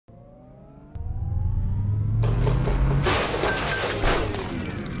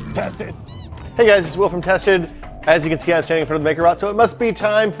Tested. Hey guys, it's Will from Tested. As you can see, I'm standing in front of the MakerBot, so it must be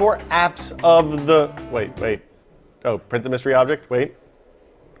time for apps of the... Wait. Oh, print the mystery object? Wait.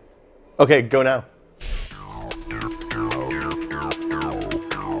 Okay, go now.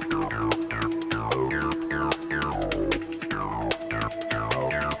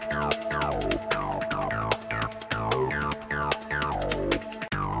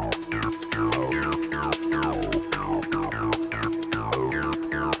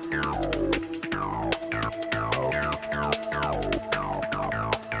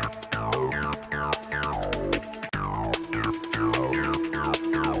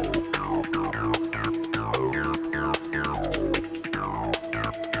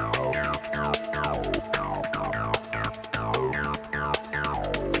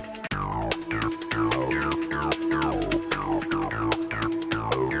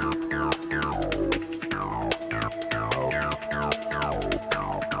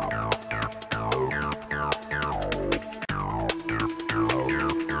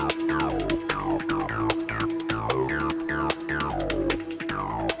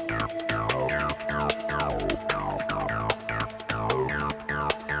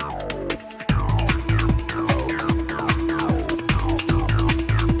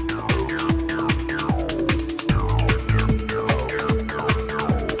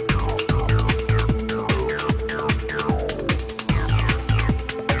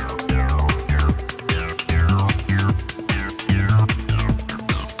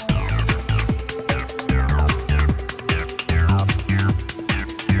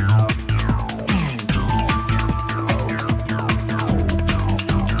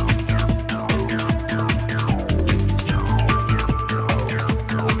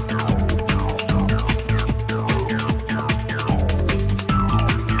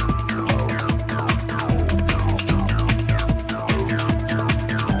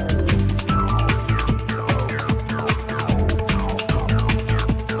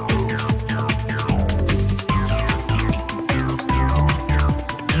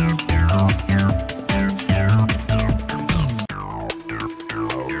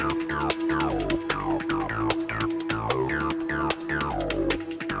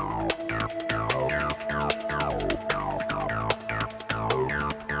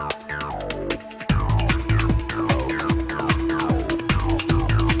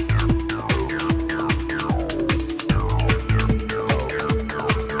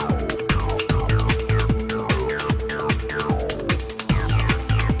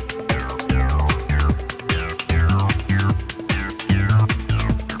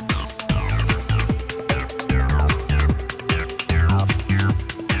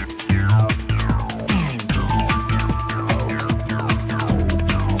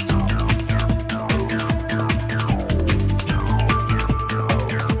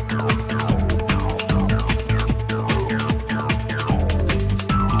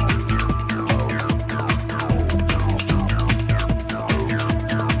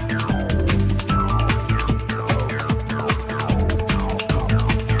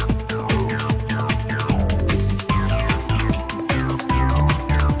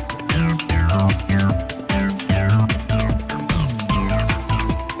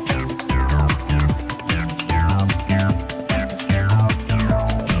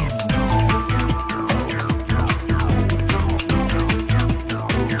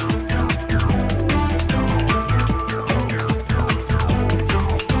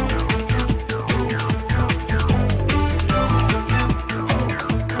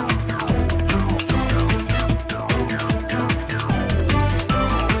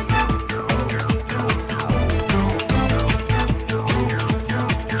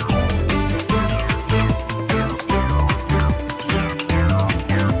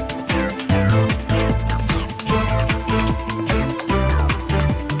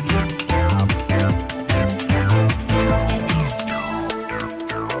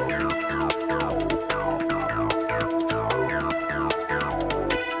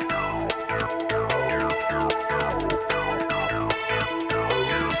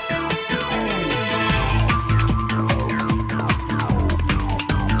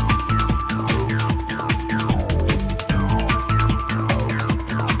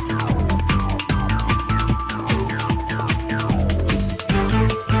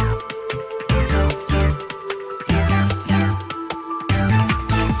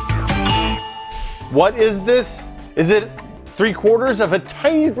 What is this? Is it 3/4 of a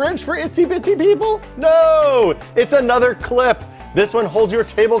tiny bridge for itsy bitsy people? No, it's another clip. This one holds your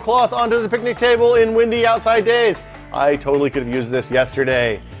tablecloth onto the picnic table in windy outside days. I totally could have used this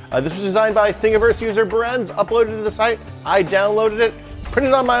yesterday. This was designed by Thingiverse user Berenz, uploaded to the site. I downloaded it. print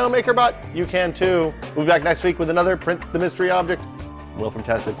it on my own MakerBot, you can too. We'll be back next week with another Print the Mystery Object. Will from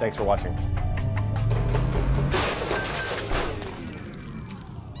Tested. Thanks for watching.